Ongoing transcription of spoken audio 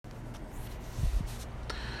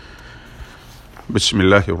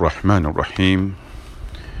Bismillahir Rahmanir Rahim.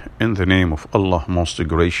 In the name of Allah, most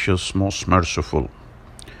gracious, most merciful.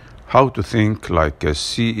 How to think like a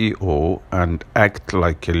CEO and act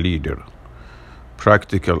like a leader.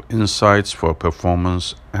 Practical insights for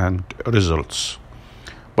performance and results.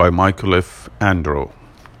 By Michael F. Andrew.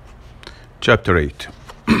 Chapter 8.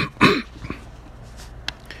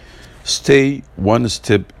 Stay one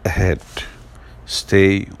step ahead.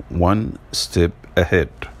 Stay one step ahead.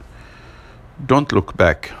 Don't look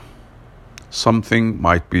back. Something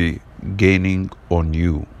might be gaining on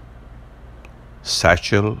you.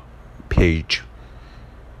 Satchel Paige,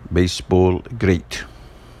 baseball great.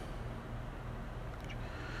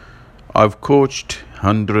 I've coached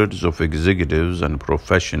hundreds of executives and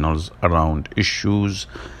professionals around issues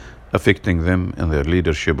affecting them in their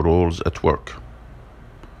leadership roles at work.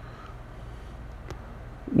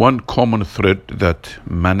 One common thread that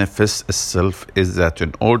manifests itself is that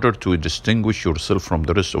in order to distinguish yourself from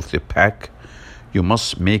the rest of the pack, you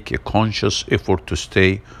must make a conscious effort to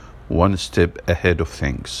stay one step ahead of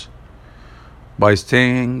things. By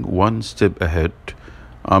staying one step ahead,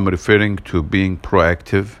 I'm referring to being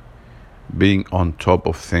proactive, being on top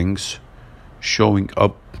of things, showing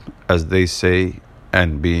up, as they say,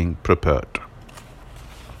 and being prepared.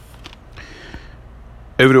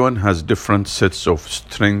 Everyone has different sets of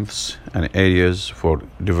strengths and areas for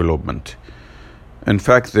development. In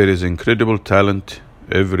fact, there is incredible talent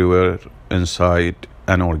everywhere inside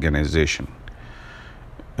an organization.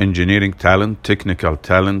 Engineering talent, technical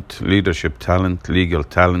talent, leadership talent, legal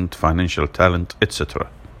talent, financial talent, etc.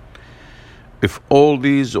 If all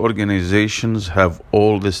these organizations have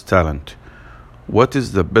all this talent, what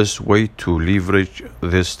is the best way to leverage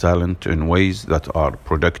this talent in ways that are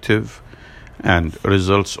productive and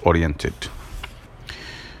results-oriented?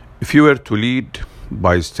 If you were to lead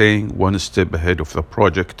by staying one step ahead of the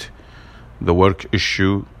project, the work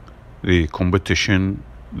issue, the competition,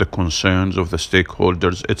 the concerns of the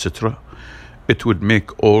stakeholders, etc., it would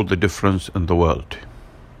make all the difference in the world.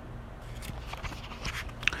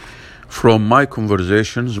 From my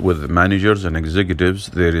conversations with managers and executives,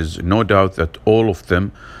 there is no doubt that all of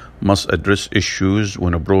them must address issues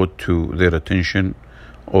when brought to their attention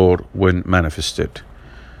or when manifested.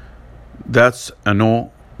 That's a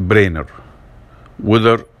no-brainer.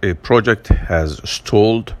 Whether a project has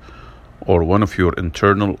stalled or one of your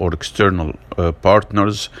internal or external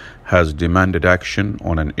partners has demanded action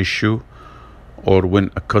on an issue, or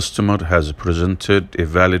when a customer has presented a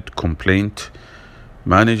valid complaint,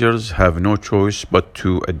 managers have no choice but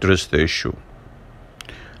to address the issue.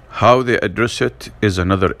 How they address it is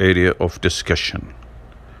another area of discussion.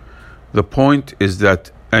 The point is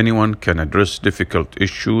that anyone can address difficult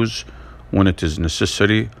issues when it is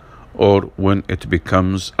necessary or when it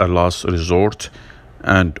becomes a last resort,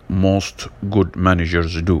 and most good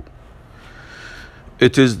managers do.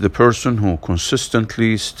 It is the person who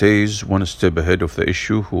consistently stays one step ahead of the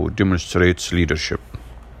issue who demonstrates leadership.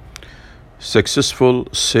 Successful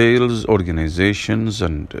sales organizations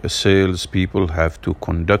and salespeople have to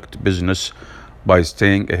conduct business by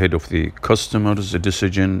staying ahead of the customer's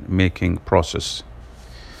decision-making process.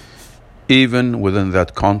 Even within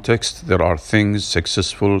that context, there are things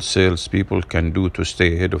successful salespeople can do to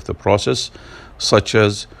stay ahead of the process, such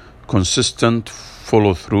as consistent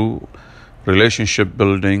follow-through, relationship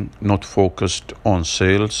building not focused on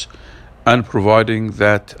sales, and providing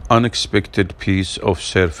that unexpected piece of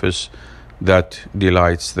service that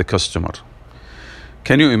delights the customer.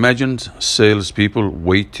 Can you imagine salespeople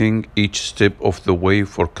waiting each step of the way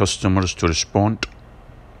for customers to respond?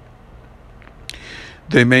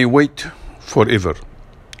 They may wait forever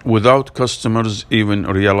without customers even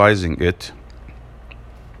realizing it.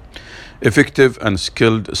 Effective and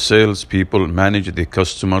skilled salespeople manage the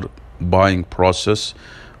customer buying process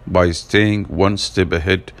by staying one step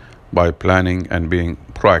ahead, by planning and being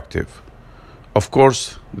proactive. Of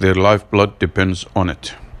course, their lifeblood depends on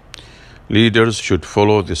it. Leaders should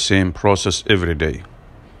follow the same process every day.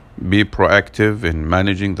 Be proactive in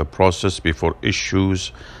managing the process before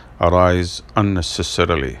issues arise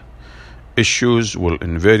unnecessarily. Issues will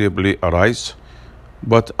invariably arise,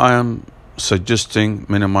 but I am suggesting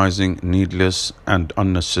minimizing needless and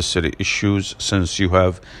unnecessary issues since you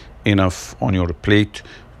have enough on your plate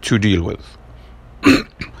to deal with.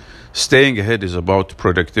 Staying ahead is about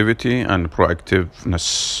productivity and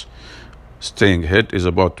proactiveness. Staying ahead is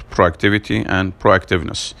about proactivity and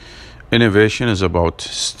proactiveness. Innovation is about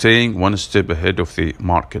staying one step ahead of the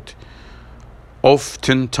market.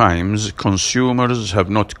 Oftentimes, consumers have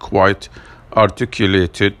not quite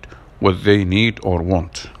articulated what they need or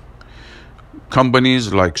want.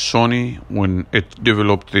 Companies like Sony, when it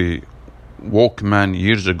developed the Walkman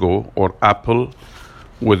years ago, or Apple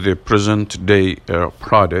with the present day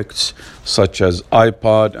products such as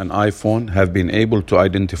iPod and iPhone have been able to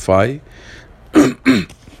identify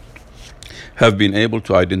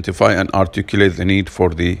and articulate the need for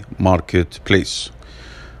the marketplace.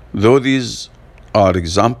 Though these are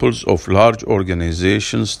examples of large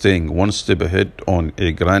organizations staying one step ahead on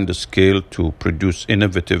a grand scale to produce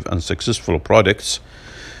innovative and successful products,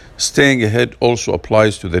 staying ahead also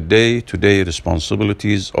applies to the day-to-day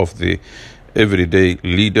responsibilities of the everyday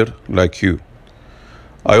leader like you.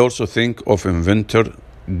 I also think of inventor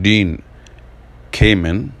Dean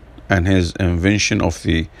Kamen and his invention of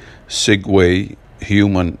the Segway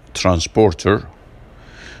human transporter.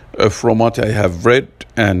 From what I have read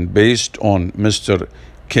and based on Mr.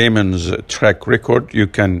 Kamen's track record, you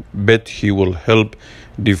can bet he will help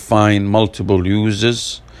define multiple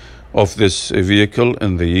uses of this vehicle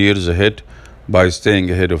in the years ahead by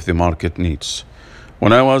staying ahead of the market needs.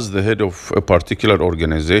 When I was the head of a particular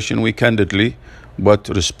organization, we candidly but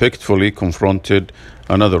respectfully confronted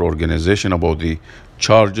another organization about the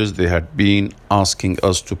charges they had been asking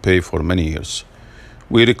us to pay for many years.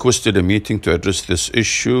 We requested a meeting to address this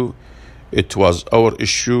issue. It was our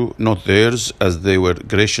issue, not theirs, as they were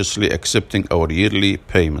graciously accepting our yearly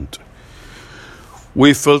payment.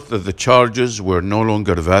 We felt that the charges were no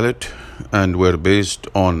longer valid and were based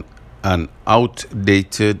on an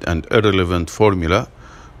outdated and irrelevant formula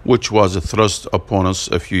which was thrust upon us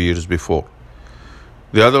a few years before.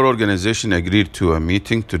 The other organization agreed to a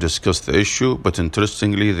meeting to discuss the issue, but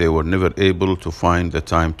interestingly, they were never able to find the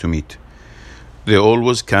time to meet. They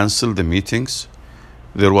always canceled the meetings.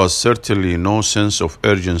 There was certainly no sense of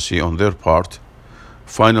urgency on their part.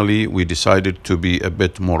 Finally, we decided to be a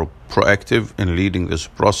bit more proactive in leading this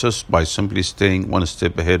process by simply staying one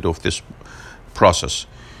step ahead of this process.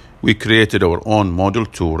 We created our own model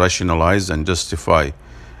to rationalize and justify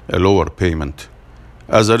a lower payment.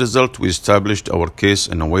 As a result, we established our case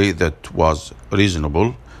in a way that was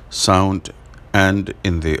reasonable, sound, and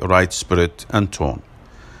in the right spirit and tone.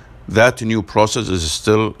 That new process is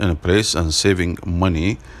still in place and saving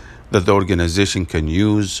money that the organization can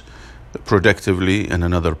use productively in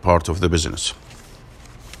another part of the business.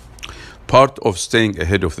 Part of staying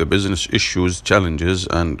ahead of the business issues, challenges,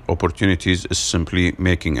 and opportunities is simply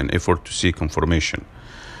making an effort to seek information.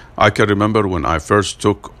 I can remember when I first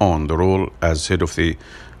took on the role as head of the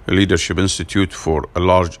Leadership Institute for a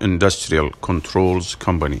large industrial controls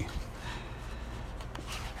company.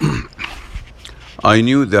 I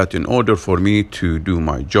knew that in order for me to do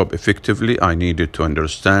my job effectively, I needed to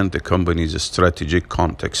understand the company's strategic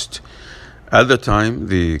context. At the time,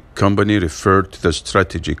 the company referred to the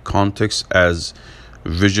strategic context as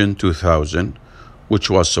Vision 2000, which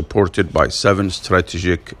was supported by 7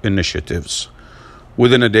 strategic initiatives.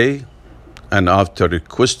 Within a day, and after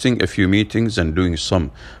requesting a few meetings and doing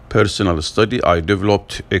some personal study, I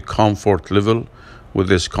developed a comfort level with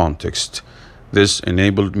this context. This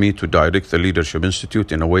enabled me to direct the Leadership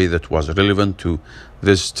Institute in a way that was relevant to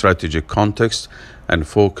this strategic context and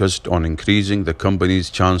focused on increasing the company's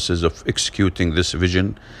chances of executing this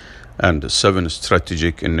vision and 7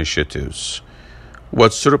 strategic initiatives.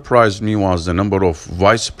 What surprised me was the number of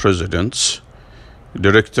vice presidents,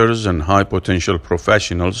 directors, and high potential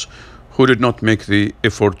professionals who did not make the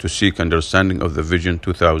effort to seek understanding of the Vision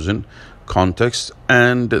 2000 context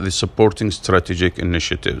and the supporting strategic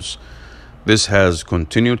initiatives. This has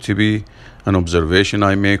continued to be an observation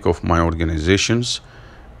I make of my organizations.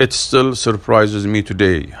 It still surprises me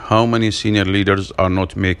today how many senior leaders are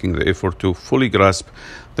not making the effort to fully grasp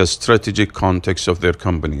the strategic context of their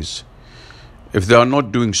companies. If they are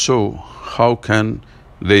not doing so, how can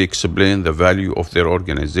they explain the value of their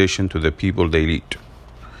organization to the people they lead?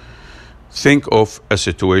 Think of a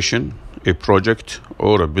situation, a project,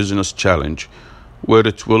 or a business challenge where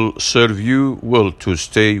it will serve you well to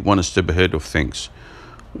stay one step ahead of things.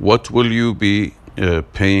 What will you be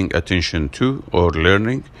paying attention to or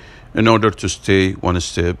learning in order to stay one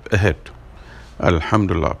step ahead?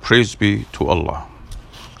 Alhamdulillah, praise be to Allah.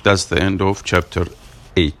 That's the end of chapter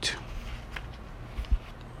 8.